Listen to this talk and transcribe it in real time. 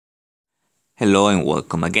Hello and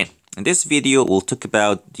welcome again. In this video, we'll talk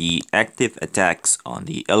about the active attacks on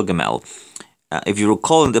the Elgamal. If you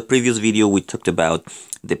recall, in the previous video, we talked about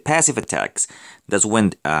the passive attacks. That's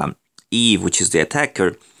when Eve, which is the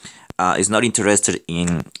attacker, is not interested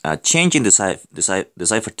in changing the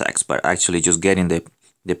ciphertext, but actually just getting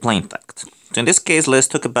the plain text. So in this case, let's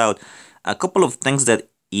talk about a couple of things that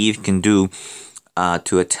Eve can do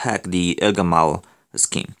to attack the Elgamal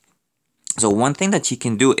scheme. So one thing that she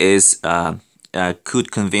can do is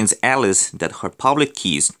could convince Alice that her public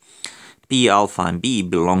keys P, alpha, and B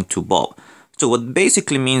belong to Bob. So what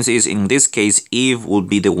basically means is, in this case, Eve will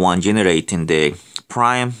be the one generating the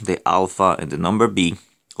prime, the alpha, and the number B,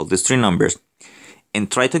 all these three numbers, and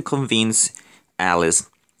try to convince Alice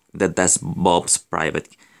that that's Bob's private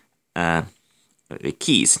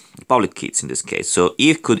keys, public keys in this case. So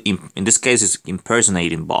Eve could, in this case, is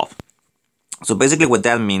impersonating Bob. So basically what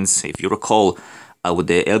that means, if you recall with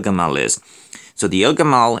the Elgamal is, so the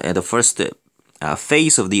Elgamal, the first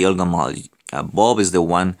phase of the Elgamal, Bob is the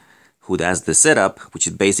one who does the setup, which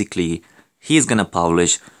is basically, he's going to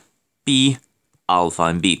publish P, alpha,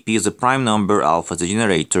 and B. P is the prime number, alpha is the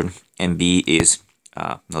generator, and B is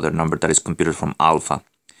another number that is computed from alpha,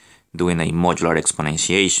 doing a modular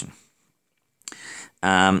exponentiation.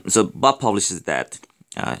 So Bob publishes that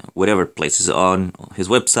whatever places on his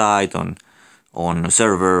website, on a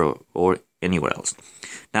server, or anywhere else.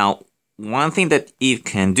 Now, one thing that Eve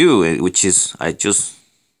can do, which is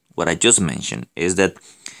what I just mentioned, is that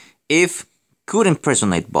Eve could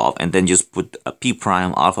impersonate Bob and then just put a P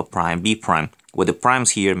prime, alpha prime, B prime. What the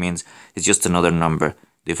primes here means is just another number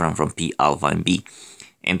different from P, alpha, and B.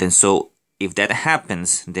 And then so if that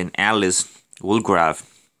happens, then Alice will grab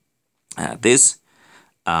this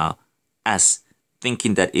as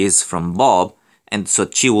thinking that is from Bob. And so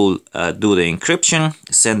she will do the encryption,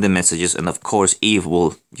 send the messages, and of course Eve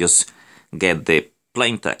will just get the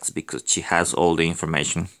plain text because she has all the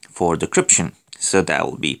information for decryption. So that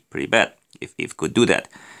would be pretty bad if Eve could do that,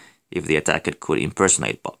 if the attacker could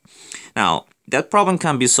impersonate Bob. Now, that problem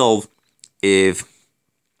can be solved if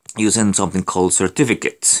using something called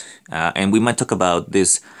certificates. And we might talk about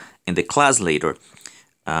this in the class later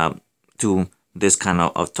to this kind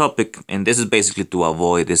of topic. And this is basically to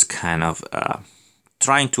avoid this kind of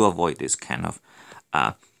trying to avoid this kind of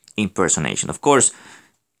impersonation. Of course,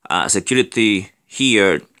 security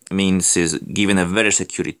here means is given a better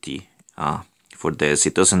security for this.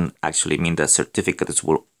 It doesn't actually mean that certificates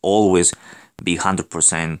will always be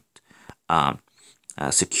 100%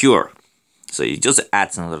 secure. So it just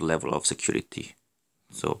adds another level of security.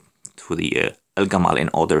 So to the Elgamal and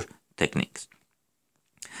other techniques.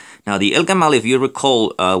 Now the Elgamal, if you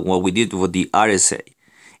recall what we did with the RSA,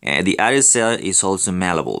 the RSA is also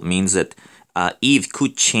malleable, means that Eve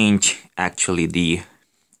could change actually the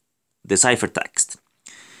ciphertext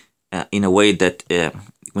in a way that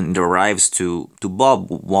when it arrives to Bob,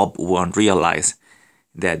 Bob won't realize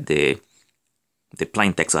that the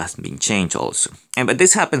plain text has been changed also. But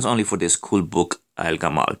this happens only for the schoolbook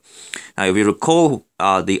Elgamal. Now, if you recall,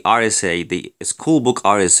 the RSA, the schoolbook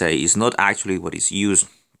RSA is not actually what is used.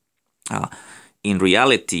 In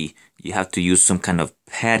reality, you have to use some kind of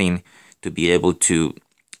padding to be able to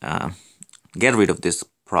get rid of this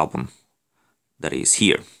problem that is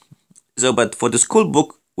here. So, but for the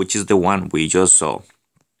schoolbook, which is the one we just saw,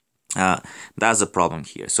 that's the problem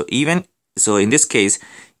here. So in this case,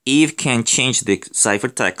 Eve can change the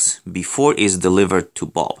ciphertext before it's delivered to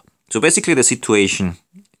Bob. So basically the situation,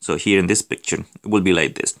 so here in this picture, it will be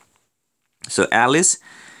like this. So Alice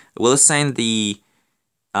will send the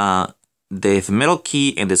ephemeral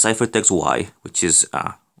key and the ciphertext Y, which is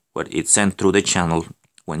what it's sent through the channel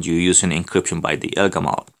when you use an encryption by the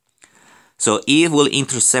Elgamal. So Eve will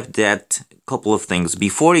intercept that couple of things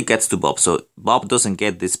before it gets to Bob. So Bob doesn't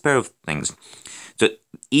get this pair of things. So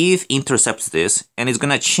Eve intercepts this and it's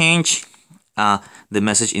gonna change the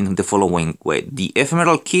message in the following way. The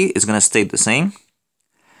ephemeral key is gonna stay the same,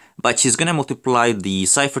 but she's gonna multiply the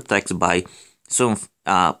ciphertext by some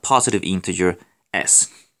positive integer s.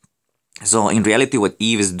 So in reality, what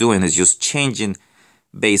Eve is doing is just changing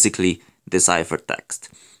basically the ciphertext.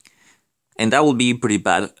 And that would be pretty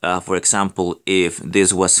bad, for example, if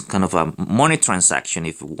this was kind of a money transaction.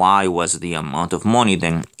 If Y was the amount of money,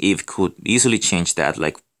 then Eve could easily change that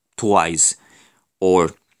like twice or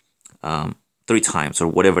 3 times or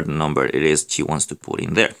whatever the number it is she wants to put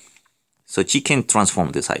in there. So she can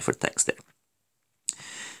transform the ciphertext there.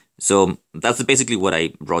 So that's basically what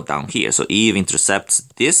I wrote down here. So Eve intercepts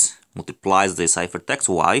this, multiplies the ciphertext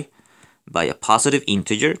Y by a positive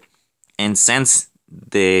integer, and sends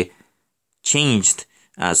the changed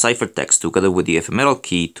ciphertext together with the ephemeral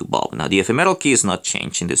key to Bob. Now the ephemeral key is not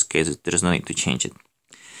changed in this case. There's no need to change it.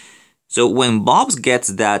 So when Bob gets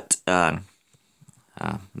that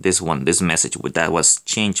this message that was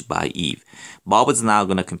changed by Eve, Bob is now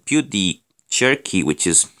going to compute the share key, which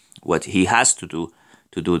is what he has to do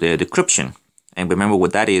the decryption. And remember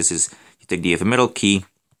what that is you take the ephemeral key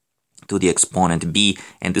to the exponent b,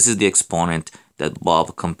 and this is the exponent that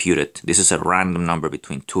Bob computed. This is a random number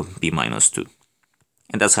between 2 and b minus 2.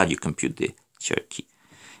 And that's how you compute the share key.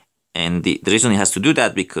 And the reason he has to do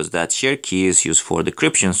that because that share key is used for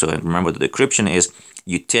decryption. So remember, the decryption is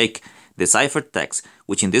you take the ciphertext,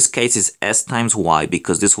 which in this case is s times y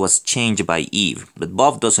because this was changed by Eve. But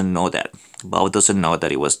Bob doesn't know that. Bob doesn't know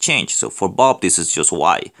that it was changed. So for Bob, this is just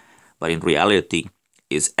y. But in reality,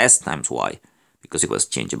 is s times y because it was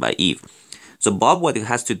changed by Eve. So Bob, what he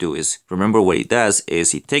has to do is, remember what he does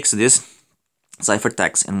is he takes this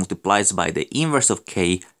ciphertext and multiplies by the inverse of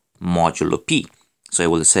k modulo p. So I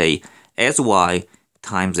will say sy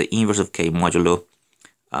times the inverse of k modulo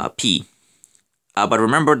p. But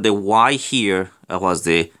remember the y here was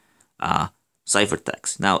the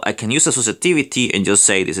ciphertext. Now I can use associativity and just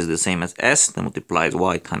say this is the same as s that multiplies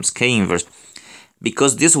y times k inverse,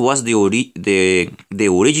 because this was the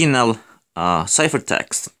original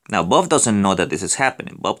ciphertext. Now Bob doesn't know that this is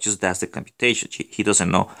happening. Bob just does the computation. He doesn't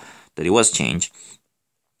know that it was changed.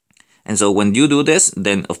 And so when you do this,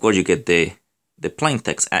 then of course you get the plain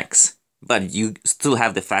text x, but you still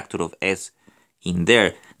have the factor of s in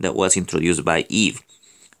there that was introduced by Eve.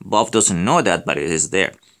 Bob doesn't know that, but it is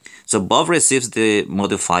there. So Bob receives the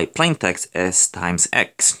modified plain text s times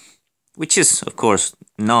x, which is of course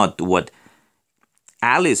not what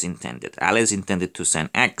Alice intended. Alice intended to send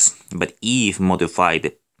x, but Eve modified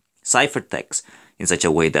the ciphertext in such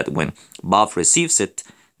a way that when Bob receives it,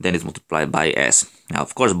 then it's multiplied by s. Now,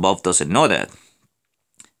 of course, Bob doesn't know that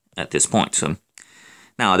at this point. So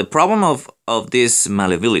now the problem of this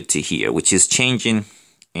malleability here, which is changing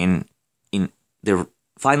in the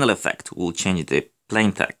final effect, will change the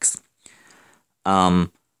plain text,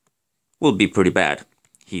 will be pretty bad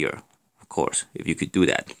here. Of course, if you could do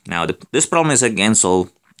that. Now, this problem is again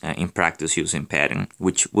solved in practice using pattern,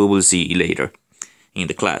 which we will see later in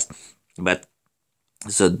the class. But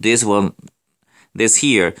so this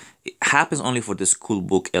here happens only for the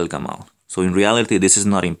schoolbook Elgamal. So in reality, this is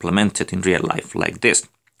not implemented in real life like this.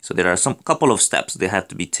 So there are some couple of steps that have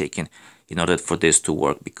to be taken in order for this to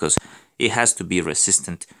work, because it has to be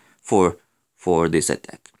resistant for this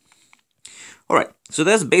attack. Alright, so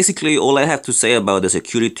that's basically all I have to say about the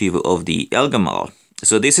security of the Elgamal.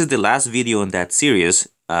 So this is the last video in that series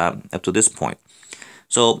up to this point.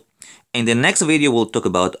 So in the next video, we'll talk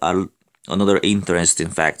about another interesting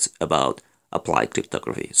facts about applied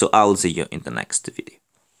cryptography. So I'll see you in the next video.